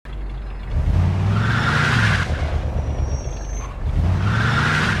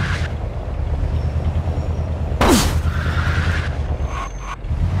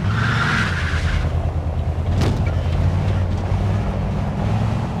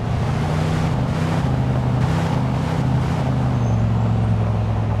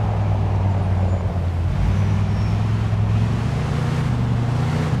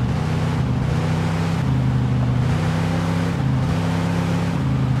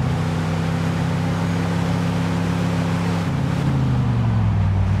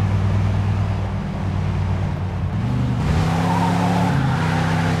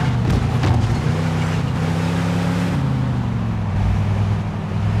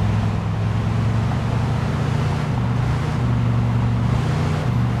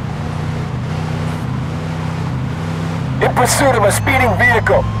pursuit of a speeding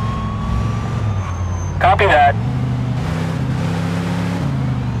vehicle. Copy that.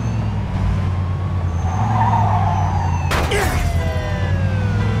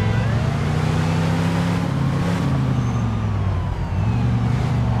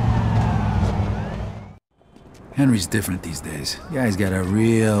 Henry's different these days. Guy's got a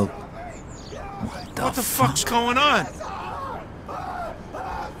real... What the fuck's going on?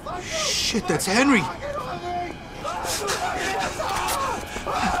 Shit, that's Henry!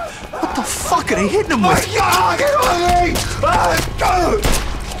 What the fuck are they hitting him with?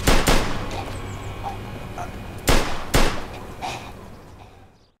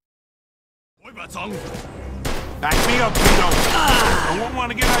 Back me up, Vito. I won't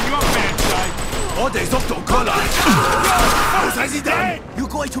want to get on your bad side. You're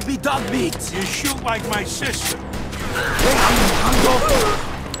going to be dog meat! You shoot like my sister.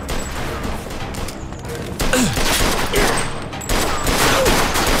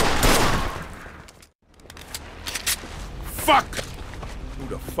 Fuck! Who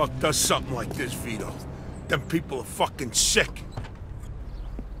the fuck does something like this, Vito? Them people are fucking sick.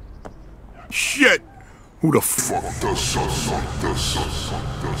 Shit! Who the fuck does something like this?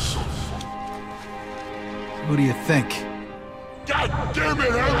 What do you think? God damn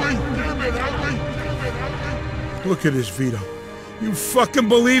it, Henry! Damn it, Henry! Look at this, Vito. You fucking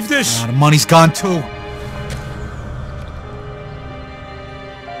believe this? The money's gone too.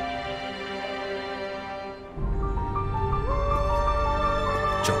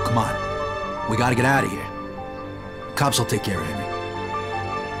 Joe, come on. We gotta get out of here. Cops will take care of Henry.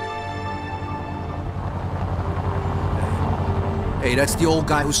 Hey, that's the old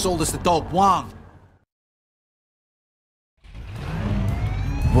guy who sold us the dope, Wong.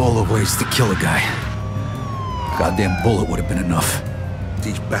 Of all the ways to kill a guy, goddamn bullet would have been enough.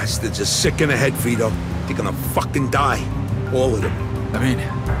 These bastards are sick in the head, Vito. They're gonna fucking die. All of them. I mean,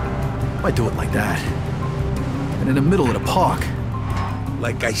 why do it like that? And in the middle of the park.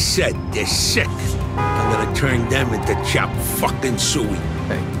 Like I said, they're sick. I'm gonna turn them into chopped fucking suey.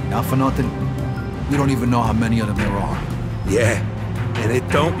 Hey, not for nothing. We don't even know how many of them there are. Yeah, and it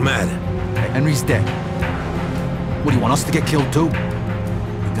don't matter. Hey, Henry's dead. What, do you want us to get killed too?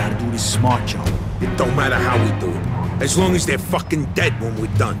 We gotta do this smart, Joe. It don't matter how we do it. As long as they're fucking dead when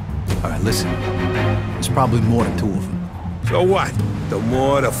we're done. Alright, listen. There's probably more than two of them. So what? The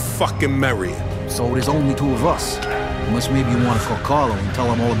more the fucking merrier. So there's only two of us. Unless maybe you want to call Carlo and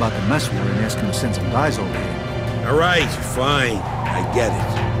tell him all about the mess we're in and ask him to send some guys over here. Alright, fine. I get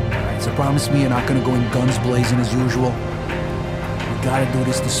it. Alright, so promise me you're not gonna go in guns blazing as usual. We gotta do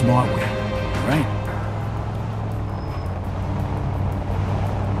this the smart way, alright?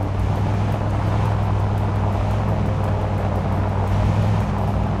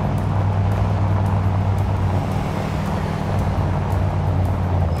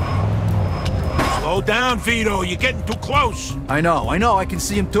 Slow down, Vito. You're getting too close. I know. I can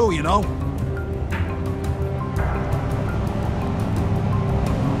see him too, you know?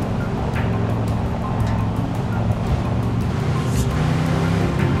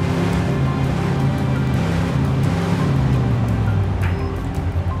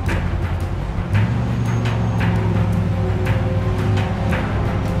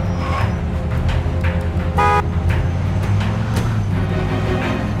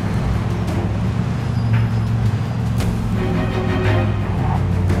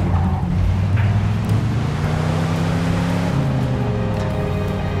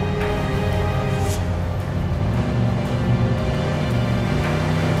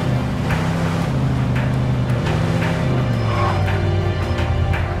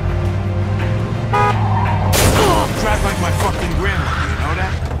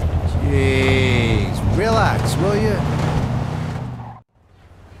 Jeez, relax, will you?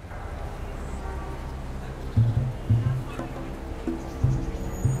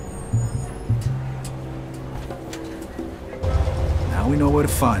 Now we know where to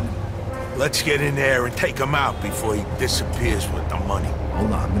find him. Let's get in there and take him out before he disappears with the money.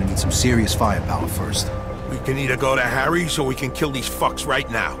 Hold on, I'm gonna need some serious firepower first. We can either go to Harry's or we can kill these fucks right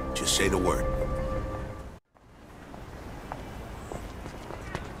now. Just say the word.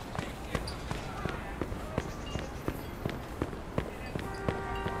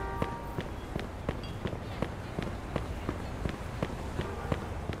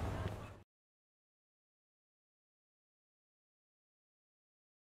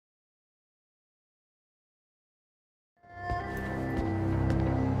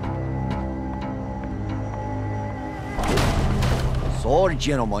 Sorry,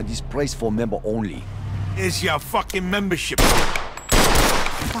 gentlemen, this place for member only. Here's your fucking membership.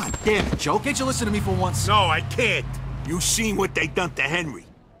 God damn it, Joe. Can't you listen to me for once? No, I can't. You seen what they done to Henry.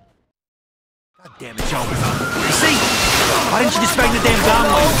 God damn it, Joe. You see? Why didn't you just bang the damn gun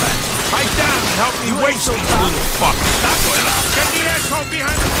while you were? Pipe down and help me waste these little fuckers. Get the asshole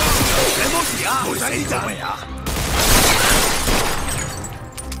behind the bar.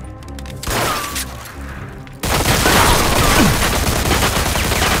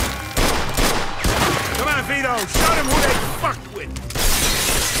 Come on, Vito. Show them who they fucked with.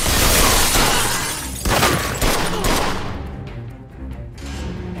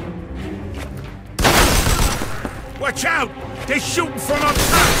 Watch out! They're shooting from up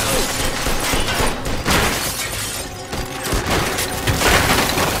top!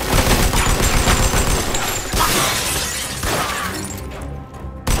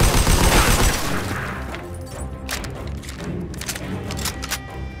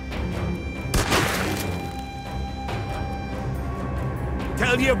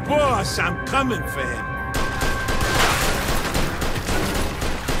 Tell your boss I'm coming for him.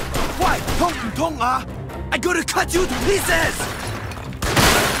 Why? Tong, I'm gonna cut you to pieces!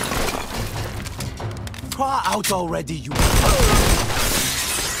 Crawl out already, you...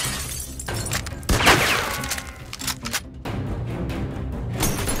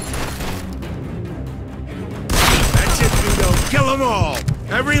 That's it, Vito. Kill them all.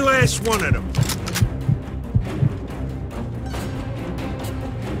 Every last one of them.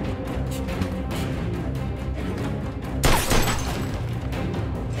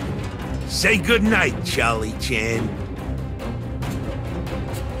 Say goodnight, Charlie Chan.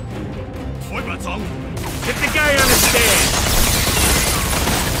 Get the guy on the stand.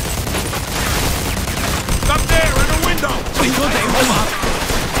 Up there, in the window.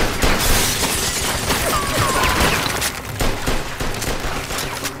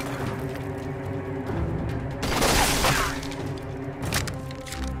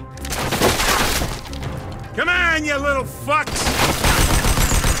 Come on, you little fucks.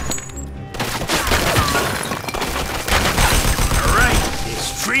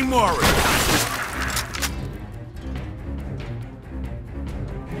 Three more of them.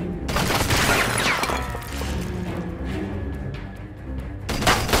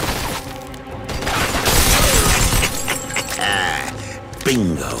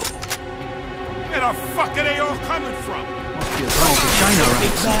 Bingo. Where the fuck are they all coming from? Must be a tunnel to China,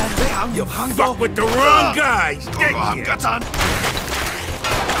 right? Fuck with the wrong guys, didn't you?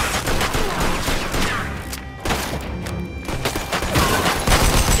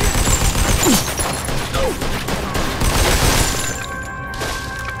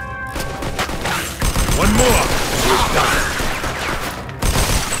 One more. We're done.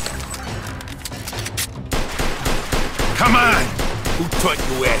 Come on. Who taught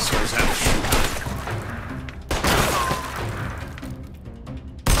you assholes how to shoot?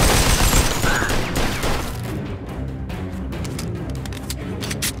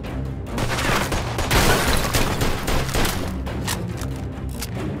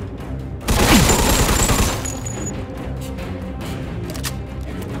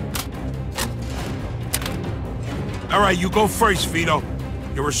 All right, you go first, Vito.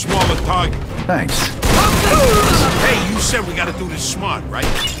 You're a smaller target. Thanks. Hey, you said we gotta do this smart, right?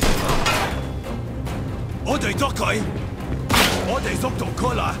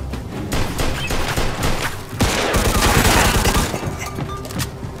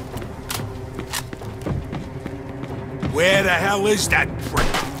 Where the hell is that prick?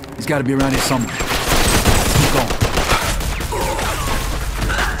 He's got to be around here somewhere. Keep going.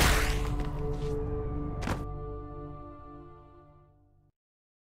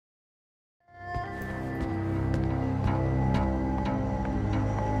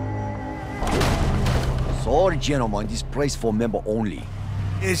 Sorry, gentlemen, this place for member only.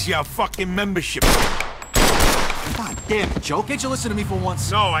 Here's your fucking membership. God damn it, Joe. Can't you listen to me for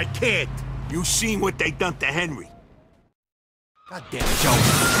once? No, I can't. You seen what they done to Henry. God damn it, Joe.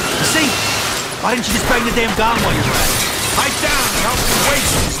 You see? Why didn't you just bang the damn gun while you were at it? Pipe down and help me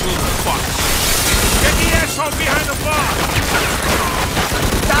waste these little fucks. Get the asshole behind the bar.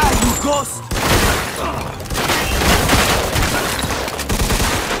 Die, you ghost!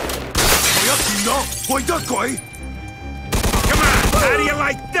 Come on, how do you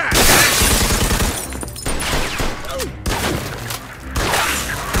like that?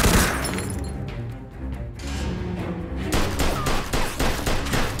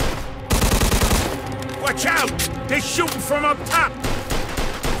 Watch out! They're shooting from up top!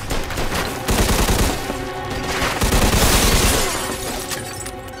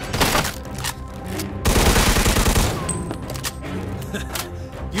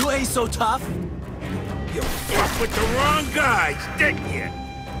 You ain't so tough. You fucked with the wrong guys, didn't you?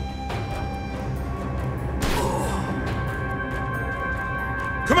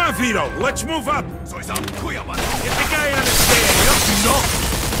 Come on, Vito, let's move up. Get the guy on the stairs. No.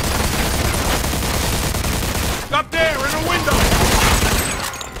 Up there, in the window.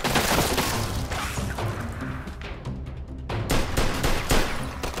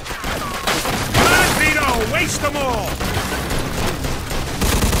 Come on, Vito, waste them all.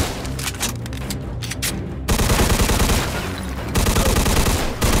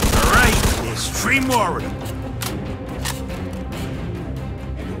 All right, there's 3 more of them.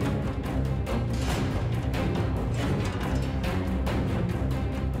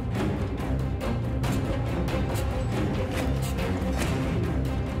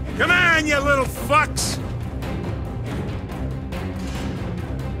 Come on, you little fucks!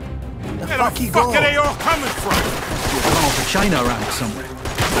 Where the fuck are they all coming from? You're going for China around somewhere.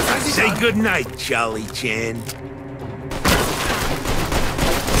 Say goodnight, Charlie Chan.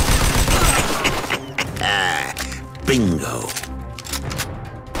 Bingo.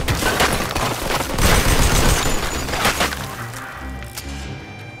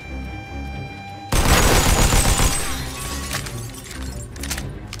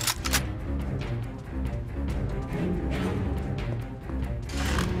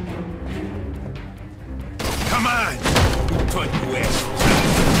 Come on! Put you assholes.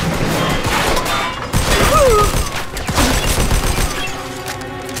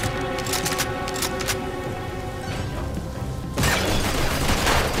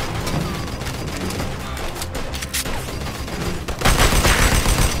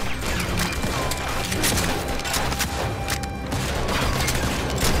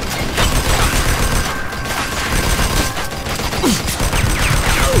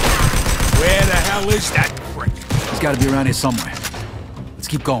 Where the hell is that prick? He's got to be around here somewhere. Let's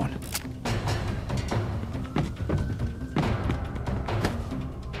keep going.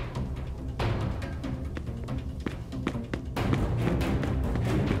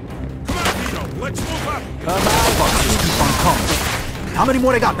 Come on, Vito, let's move up. Fuck, just keep on coming. How many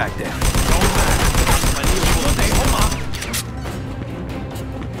more they got back there?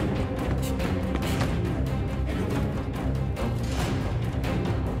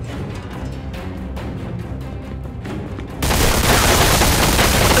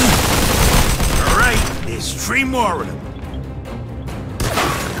 All right, there's 3 more of them.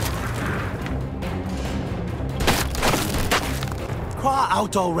 Crawl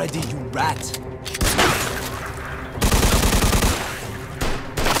out already, you rat!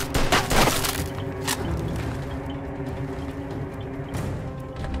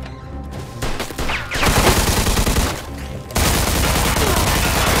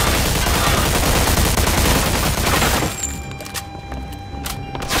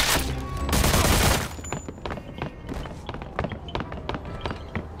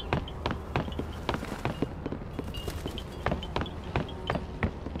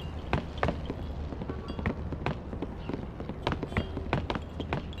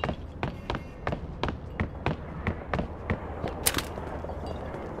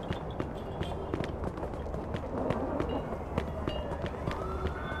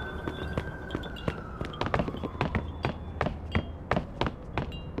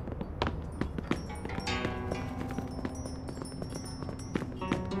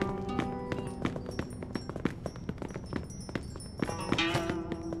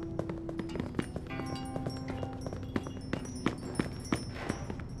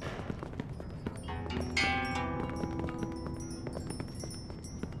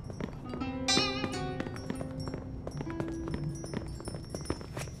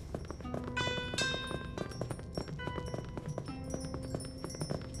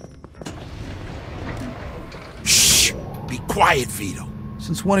 Shh! Be quiet, Vito.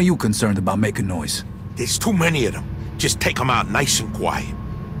 Since when are you concerned about making noise? There's too many of them. Just take them out nice and quiet.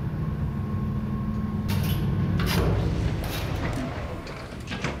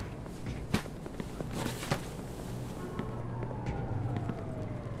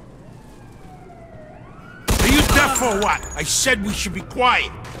 Are you deaf or what? I said we should be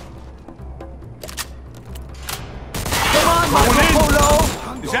quiet. Come on, Going Marco in.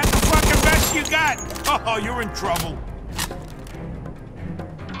 Polo! Is that the fucking best you got? Oh, you're in trouble.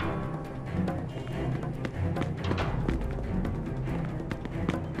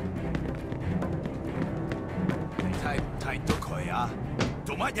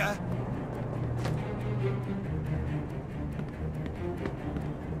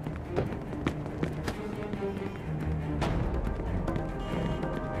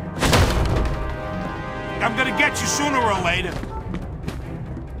 I'm gonna get you sooner or later. Way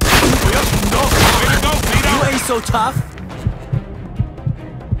to go, Vito! You ain't so tough!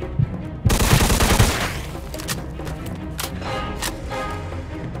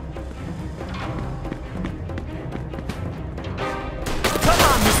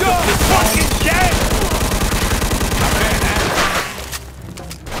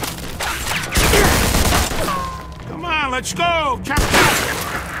 Let's go! Check it out!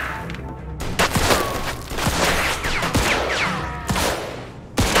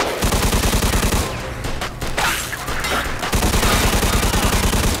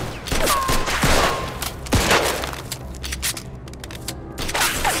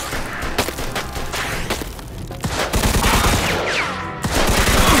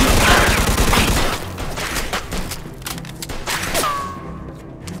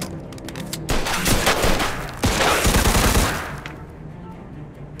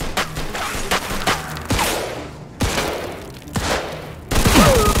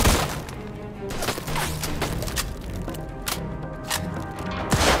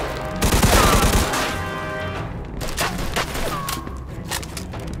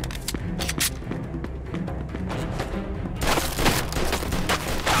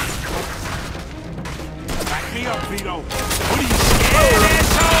 Me up, Vito. What are you scared,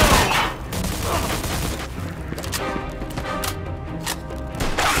 asshole?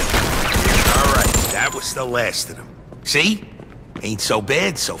 All right, that was the last of them. See? Ain't so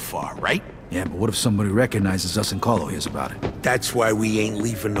bad so far, right? Yeah, but what if somebody recognizes us and Carlo hears about it? That's why we ain't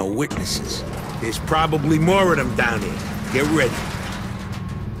leaving no witnesses. There's probably more of them down here. Get ready.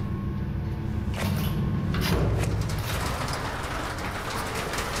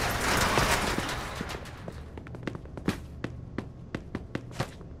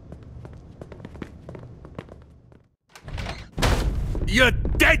 You're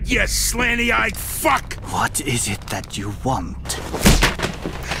dead, you slanty-eyed fuck! What is it that you want?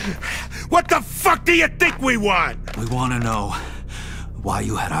 What the fuck do you think we want? We want to know why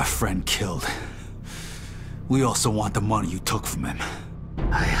you had our friend killed. We also want the money you took from him.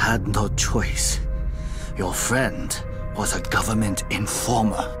 I had no choice. Your friend was a government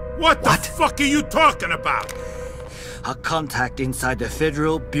informer. What the fuck are you talking about? A contact inside the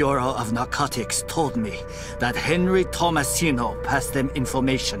Federal Bureau of Narcotics told me that Henry Tomasino passed them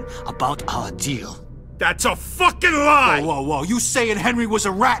information about our deal. That's a fucking lie! Whoa, whoa, whoa. You saying Henry was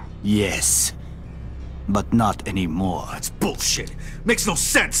a rat? Yes. But not anymore. That's bullshit. Makes no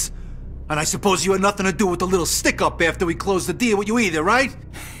sense. And I suppose you had nothing to do with the little stick-up after we closed the deal with you either, right?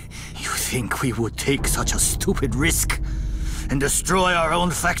 You think we would take such a stupid risk and destroy our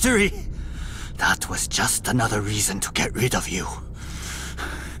own factory? That was just another reason to get rid of you.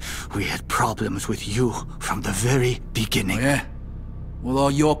 We had problems with you from the very beginning. Oh, yeah? Well, all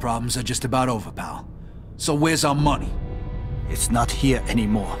your problems are just about over, pal. So where's our money? It's not here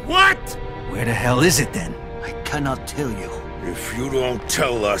anymore. What? Where the hell is it then? I cannot tell you. If you don't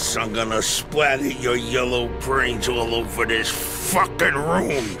tell us, I'm gonna splatter your yellow brains all over this fucking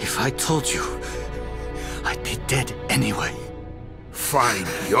room. If I told you, I'd be dead anyway. Fine,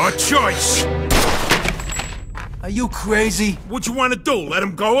 your choice. Are you crazy? What you want to do, let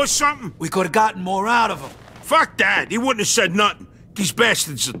him go or something? We could have gotten more out of him. Fuck that, he wouldn't have said nothing. These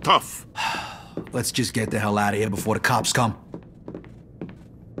bastards are tough. Let's just get the hell out of here before the cops come.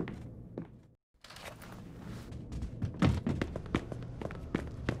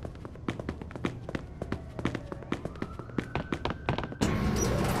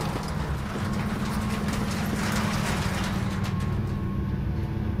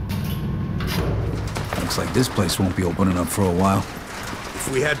 Looks like this place won't be opening up for a while. If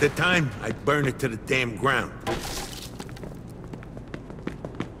we had the time, I'd burn it to the damn ground.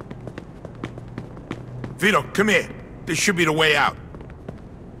 Vito, come here. This should be the way out.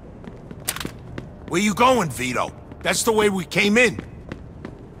 Where you going, Vito? That's the way we came in.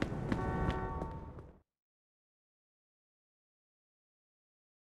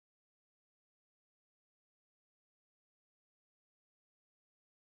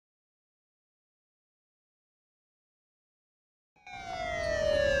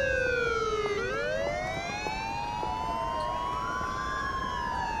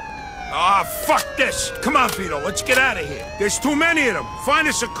 Ah, fuck this! Come on, Vito, let's get out of here. There's too many of them. Find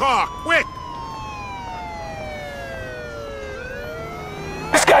us a car, quick!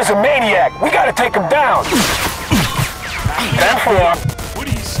 This guy's a maniac. We gotta take him down. 10-4. What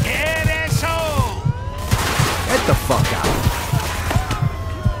are you scared, asshole? Get the fuck out.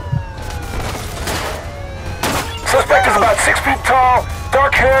 Suspect is about 6 feet tall,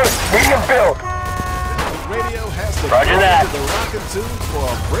 dark hair, medium build. Radio has the Roger that. The rockin' tune for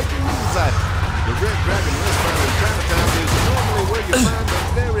a breaking news item. The Red Dragon restaurant in Chinatown is normally where you find the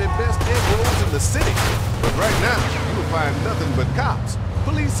very best egg rolls in the city. But right now, you will find nothing but cops.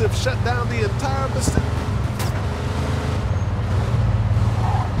 Police have shut down the entire vicinity.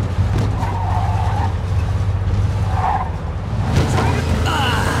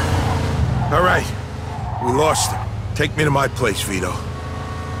 All right, we lost him. Take me to my place, Vito.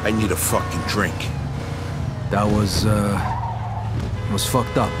 I need a fucking drink. That was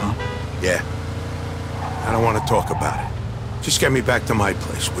fucked up, huh? Yeah. I don't want to talk about it. Just get me back to my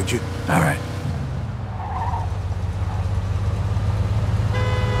place, would you? All right.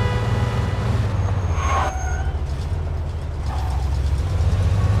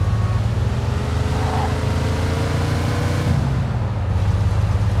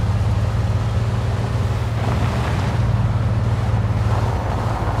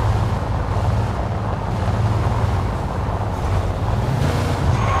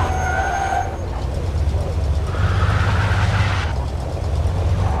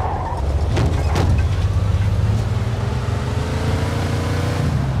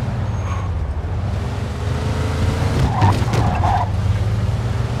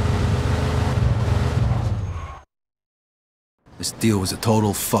 This deal was a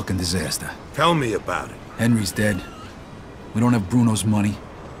total fucking disaster. Tell me about it. Henry's dead. We don't have Bruno's money.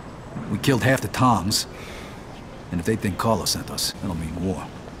 We killed half the Toms. And if they think Carlo sent us, that'll mean war.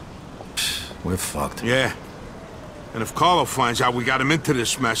 We're fucked. Yeah. And if Carlo finds out we got him into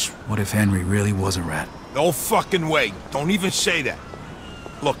this mess... What if Henry really was a rat? No fucking way. Don't even say that.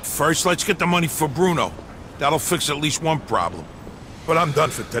 Look, first let's get the money for Bruno. That'll fix at least one problem. But I'm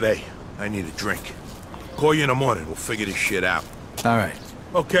done for today. I need a drink. Call you in the morning. We'll figure this shit out. All right.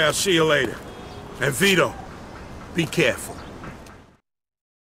 Okay, I'll see you later. And Vito, be careful.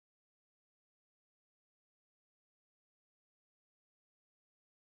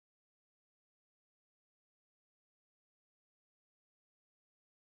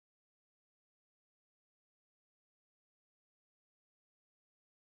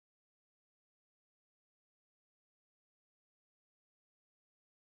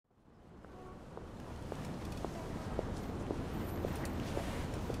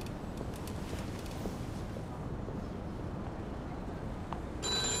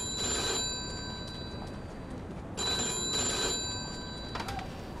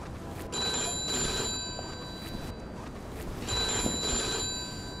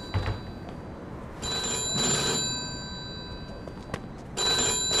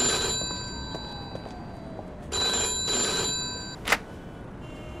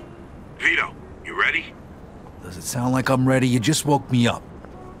 Vito, you ready? Does it sound like I'm ready? You just woke me up.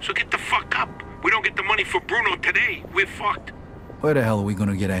 So get the fuck up. We don't get the money for Bruno today, we're fucked. Where the hell are we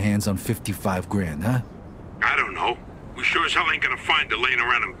gonna get our hands on 55 grand, huh? I don't know. We sure as hell ain't gonna find it laying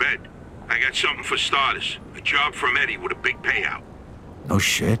around in bed. I got something for starters. A job from Eddie with a big payout. No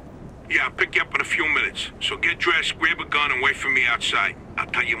shit. Yeah, I'll pick you up in a few minutes. So get dressed, grab a gun, and wait for me outside. I'll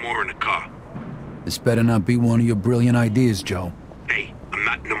tell you more in the car. This better not be one of your brilliant ideas, Joe. Hey, I'm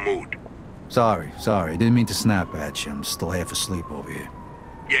not in the mood. Sorry. Didn't mean to snap at you. I'm still half asleep over here.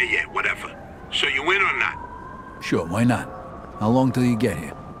 Yeah, whatever. So you in or not? Sure, why not? How long till you get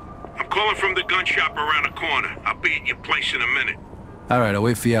here? I'm calling from the gun shop around the corner. I'll be at your place in a minute. All right, I'll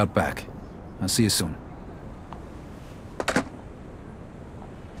wait for you out back. I'll see you soon.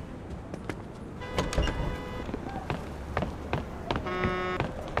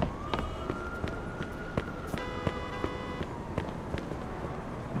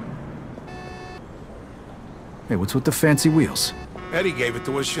 Hey, what's with the fancy wheels? Eddie gave it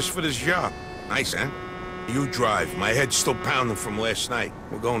to us just for this job. Nice, huh? You drive. My head's still pounding from last night.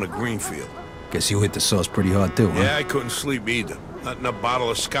 We're going to Greenfield. Guess you hit the sauce pretty hard too, huh? Yeah, I couldn't sleep either. Nothing a bottle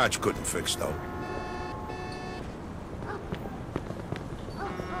of scotch couldn't fix, though.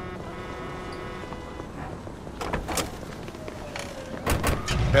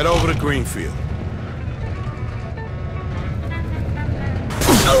 Head over to Greenfield.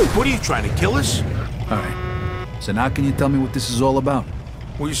 What are you trying to kill us? All right. So now can you tell me what this is all about?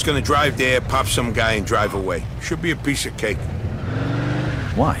 We're just gonna drive there, pop some guy, and drive away. Should be a piece of cake.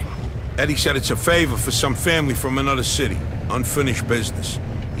 Why? Eddie said it's a favor for some family from another city. Unfinished business.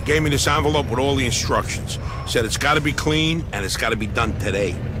 He gave me this envelope with all the instructions. Said it's gotta be clean, and it's gotta be done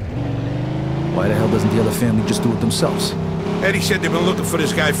today. Why the hell doesn't the other family just do it themselves? Eddie said they've been looking for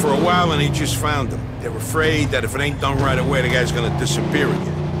this guy for a while, and he just found him. They're afraid that if it ain't done right away, the guy's gonna disappear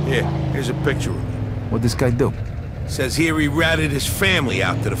again. Here, here's a picture of him. What'd this guy do? Says here he ratted his family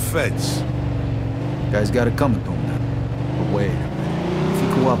out to the feds. Guy's got it coming to him now. But wait a minute. If he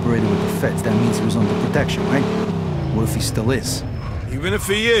cooperated with the feds, that means he was under protection, right? What if he still is? Even if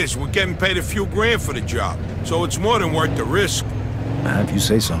he is, we're getting paid a few grand for the job. So it's more than worth the risk. If you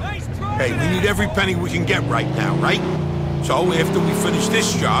say so. Hey, we need every penny we can get right now, right? So after we finish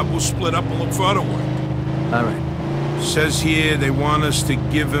this job, we'll split up and look for other work. All right. Says here they want us to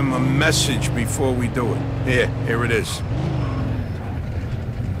give him a message before we do it. Here it is.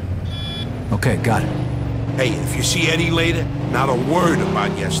 Okay, got it. Hey, if you see Eddie later, not a word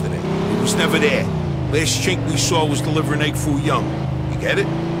about yesterday. He was never there. Last chink we saw was delivering egg foo young. You get it?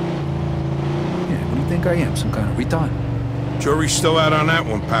 Yeah, what do you think I am, some kind of retard? Jury's still out on that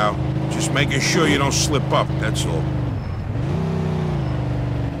one, pal. Just making sure you don't slip up, that's all.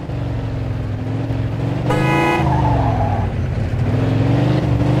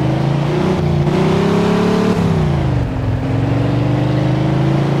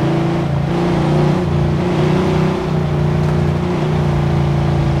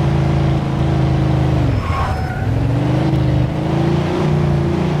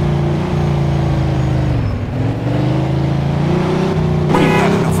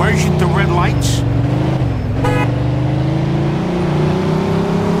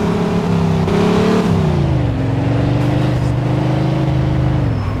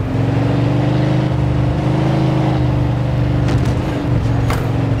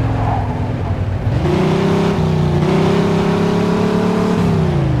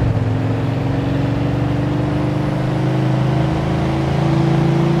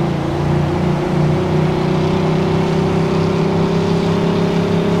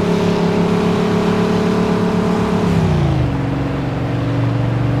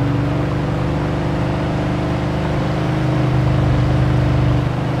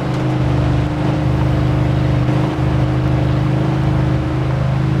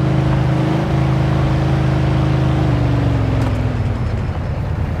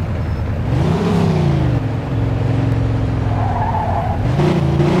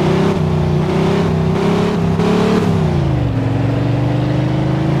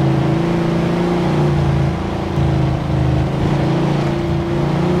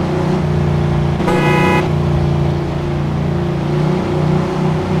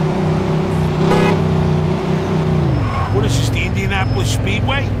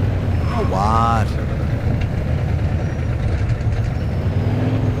 Speedway? What?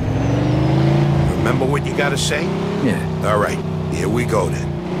 Remember what you gotta say? Yeah. All right, here we go then.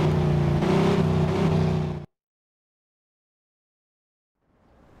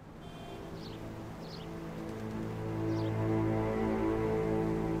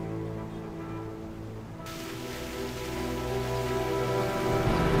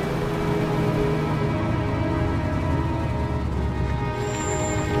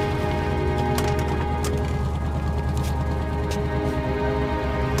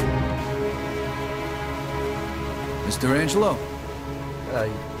 Mr. Angelo?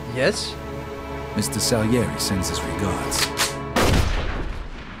 Yes? Mr. Salieri sends his regards.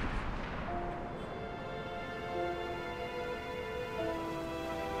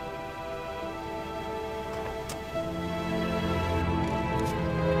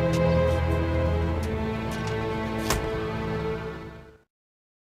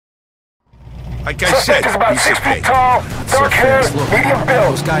 Like I said, Suspect is about piece 6 of feet cake. tall, dark hair, Look, medium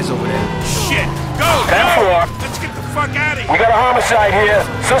those build. guys over there. Shit! Go! 10-4. Let's get the fuck out of We here! got a homicide here.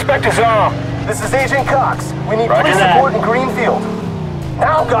 Suspect is armed. This is Agent Cox. We need Roger police that. support in Greenfield.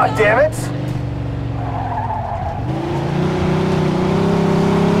 Now, goddammit!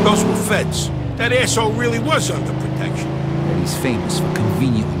 Those were feds. That asshole really was under protection. And he's famous for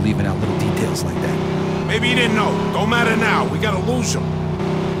conveniently leaving out little details like that. Maybe he didn't know. Don't matter now. We gotta lose him.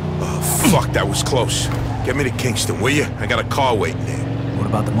 Oh, fuck, that was close. Get me to Kingston, will you? I got a car waiting there. What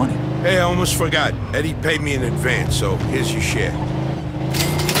about the money? Hey, I almost forgot. Eddie paid me in advance, so here's your share.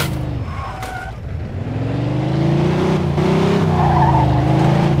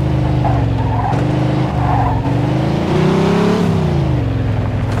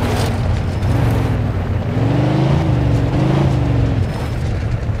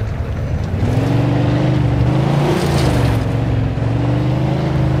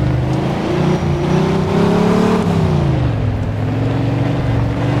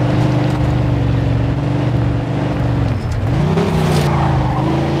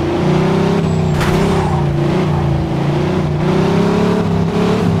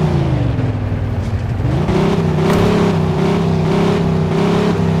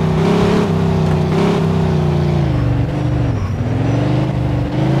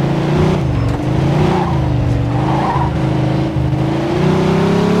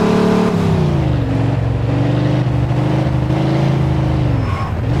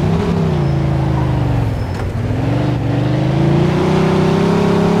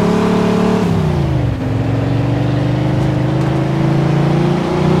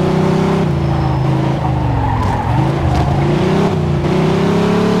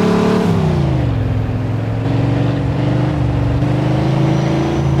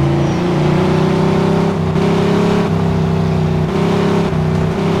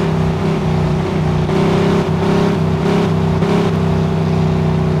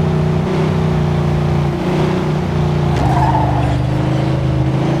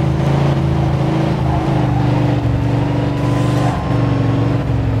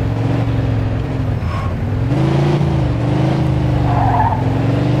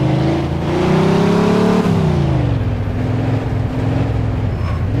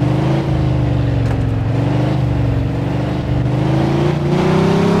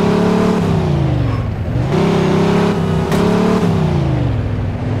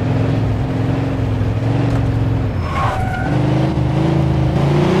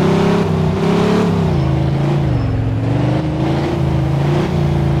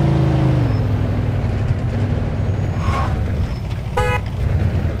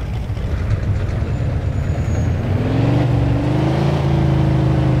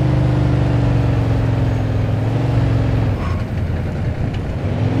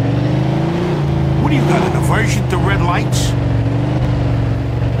 do you got, an aversion to red lights?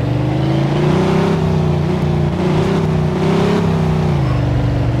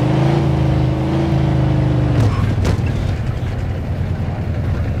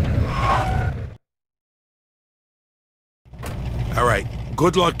 All right,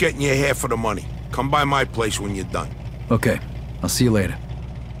 good luck getting your half of the money. Come by my place when you're done. Okay, I'll see you later.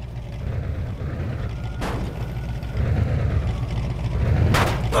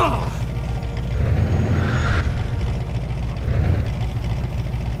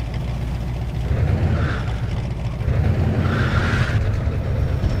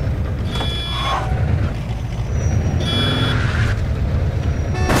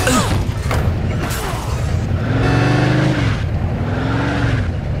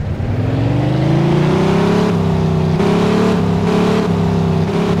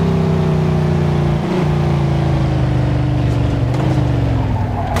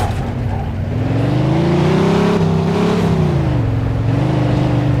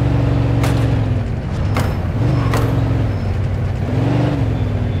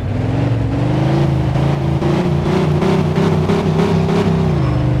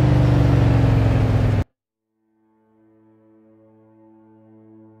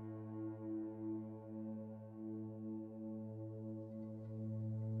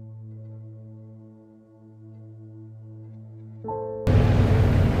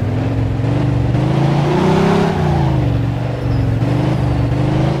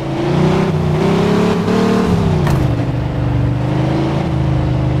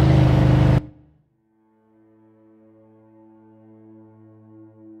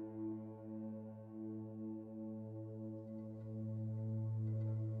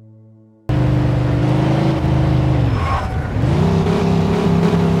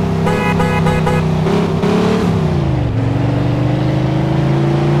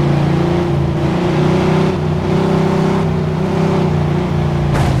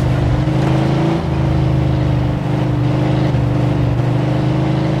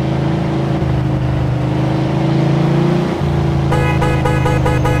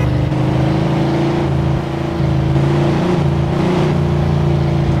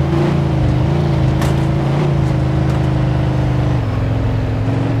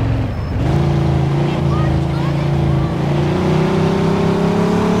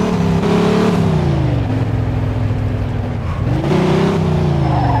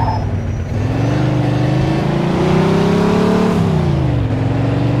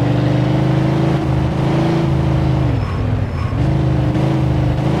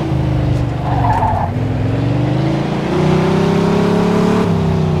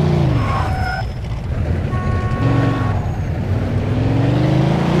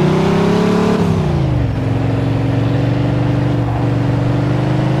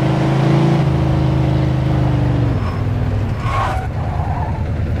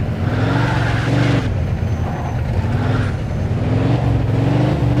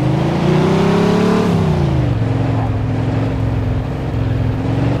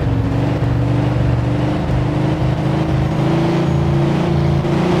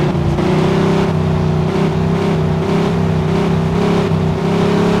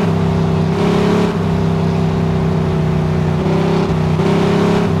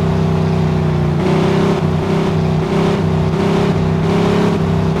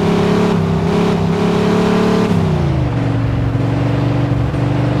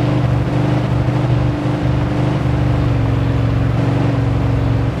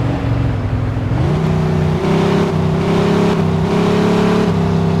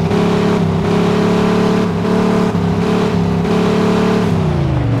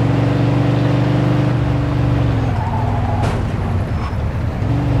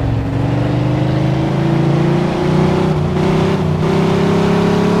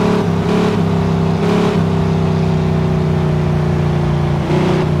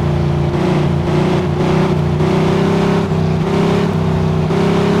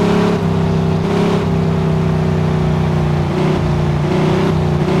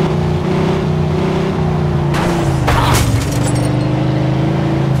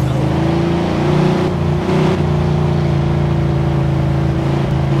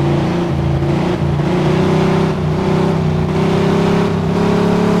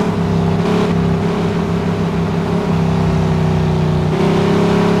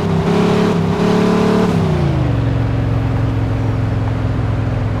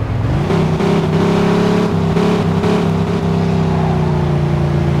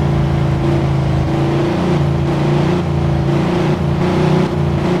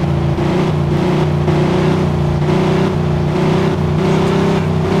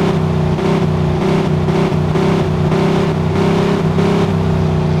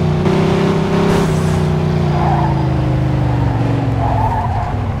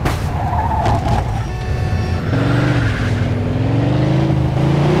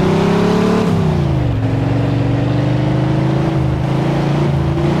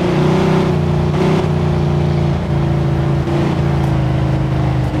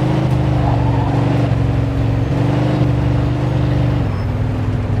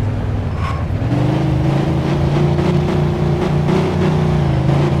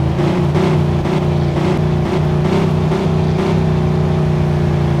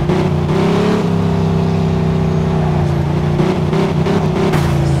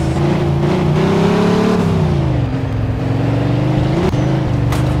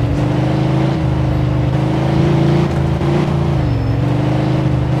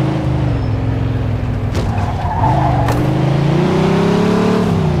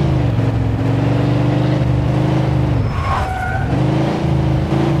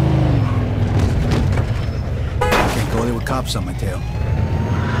 cops on my tail.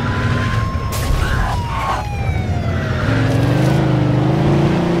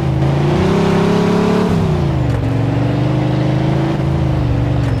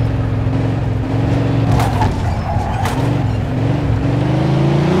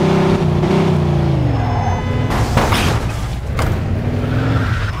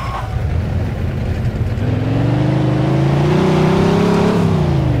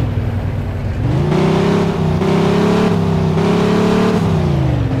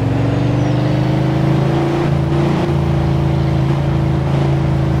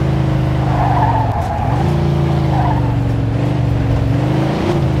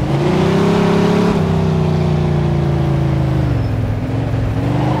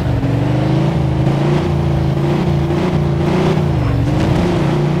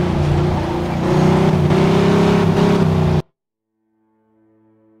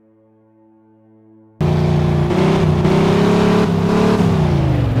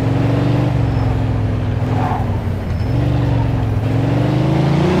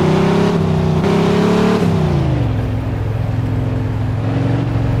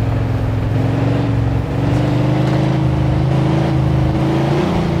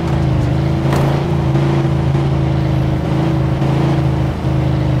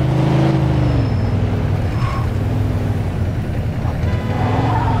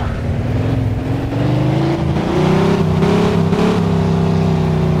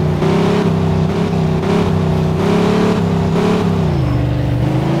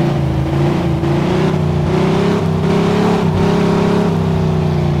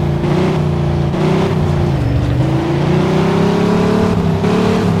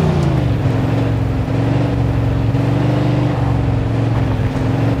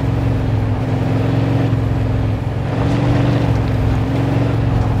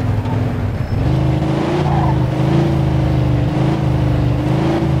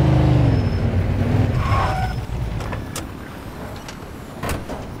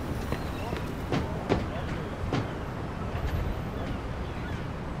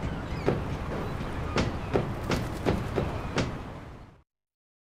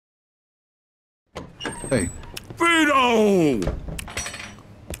 Hey. Vito!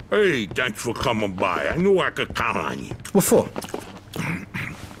 Hey, thanks for coming by. I knew I could count on you. What for?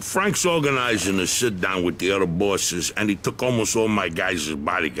 Frank's organizing a sit-down with the other bosses, and he took almost all my guys as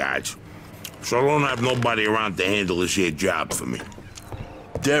bodyguards. So I don't have nobody around to handle this here job for me.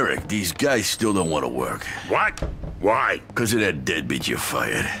 Derek, these guys still don't want to work. What? Why? Because of that deadbeat you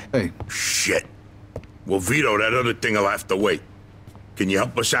fired. Hey. Shit. Well, Vito, that other thing will have to wait. Can you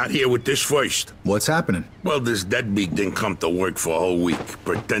help us out here with this first? What's happening? Well, this deadbeat didn't come to work for a whole week,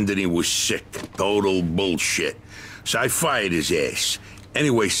 pretending he was sick. Total bullshit. So I fired his ass.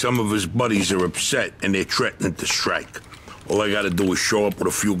 Anyway, some of his buddies are upset, and they're threatening to strike. All I gotta do is show up with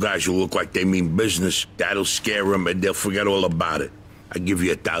a few guys who look like they mean business. That'll scare them, and they'll forget all about it. I give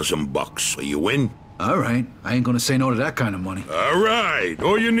you $1,000. Are you in? All right. I ain't gonna say no to that kind of money. All right.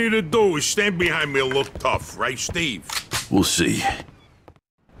 All you need to do is stand behind me and look tough, right, Steve? We'll see.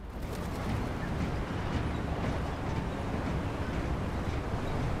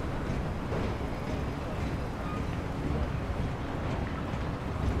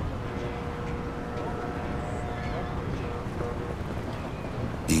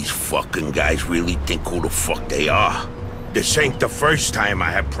 These fucking guys really think who the fuck they are. This ain't the first time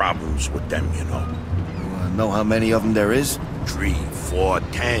I had problems with them, you know. You know how many of them there is? 3, 4,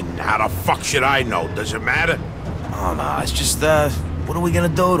 10. How the fuck should I know? Does it matter? Oh, no, it's just, what are we gonna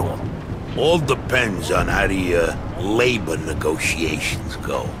do to them? All depends on how the, labor negotiations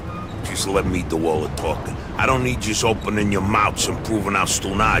go. Just let me do all the talking. I don't need just opening your mouths and proving how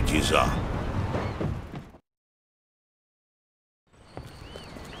stunad yous are.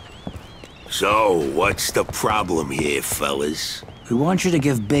 So, what's the problem here, fellas? We want you to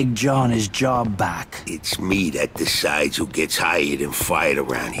give Big John his job back. It's me that decides who gets hired and fired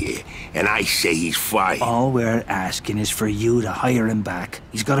around here, and I say he's fired. All we're asking is for you to hire him back.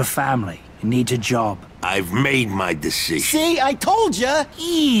 He's got a family. He needs a job. I've made my decision. See, I told ya!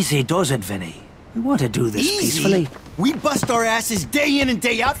 Easy does it, Vinny. We want to do this peacefully. We bust our asses day in and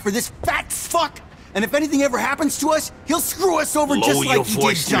day out for this fat fuck! And if anything ever happens to us, he'll screw us over just Lower like your he did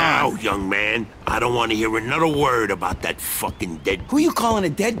voice John. now, young man. I don't want to hear another word about that fucking dead... Who you calling a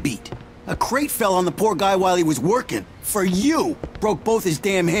deadbeat? A crate fell on the poor guy while he was working. For you. Broke both his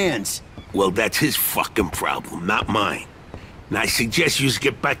damn hands. Well, that's his fucking problem, not mine. And I suggest you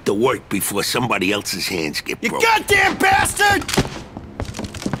get back to work before somebody else's hands get You broken. goddamn bastard!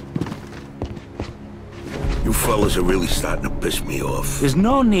 You fellas are really starting to piss me off. There's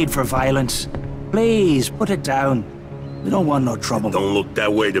no need for violence. Please, put it down. We don't want no trouble. Don't look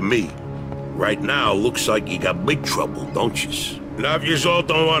that way to me. Right now, looks like you got big trouble, don't you? Now, if you all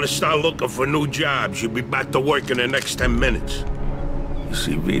don't want to start looking for new jobs, you'll be back to work in the next 10 minutes. You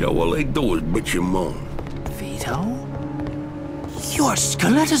see, Vito, all they do is bitch and moan. Vito? You're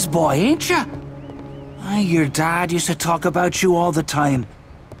Scoletta's boy, ain't you? Your dad used to talk about you all the time.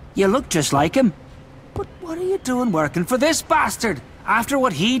 You look just like him. But what are you doing working for this bastard? After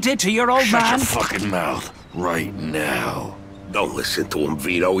what he did to your old man? Shut your fucking mouth, right now. Don't listen to him,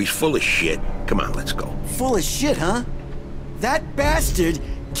 Vito. He's full of shit. Come on, let's go. Full of shit, huh? That bastard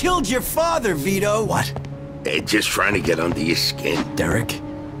killed your father, Vito. What? They're just trying to get under your skin. Derek?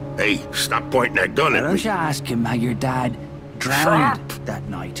 Hey, stop pointing that gun at Why me. don't you ask him how your dad drowned that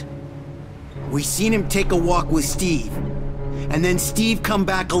night? We seen him take a walk with Steve. And then Steve come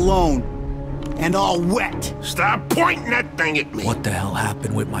back alone. And all wet. Stop pointing that thing at me. What the hell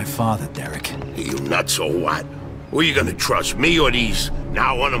happened with my father, Derek? You nuts or what? Who are you gonna trust, me or these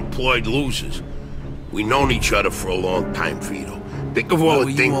now unemployed losers? We known each other for a long time, Vito. Think of all Why the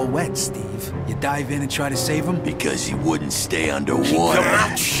were things... you all wet, Steve? You dive in and try to save him? Because he wouldn't stay Keep underwater. your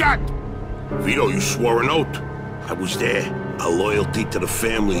mouth shut! Vito, you swore an oath. I was there. Our loyalty to the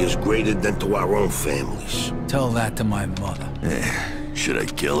family is greater than to our own families. Tell that to my mother. Should I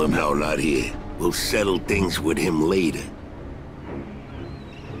kill him? No, not here. We'll settle things with him later.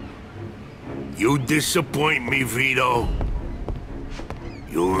 You disappoint me, Vito.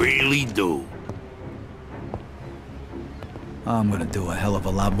 You really do. I'm gonna do a hell of a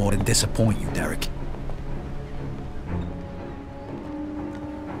lot more than disappoint you, Derek.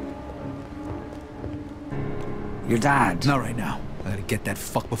 Your dad. Not right now. I gotta get that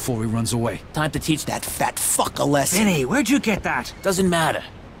fuck before he runs away. Time to teach that fat fuck a lesson. Vinny, where'd you get that? Doesn't matter.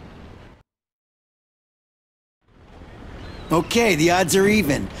 Okay, the odds are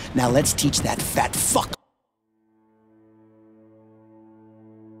even. Now let's teach that fat fuck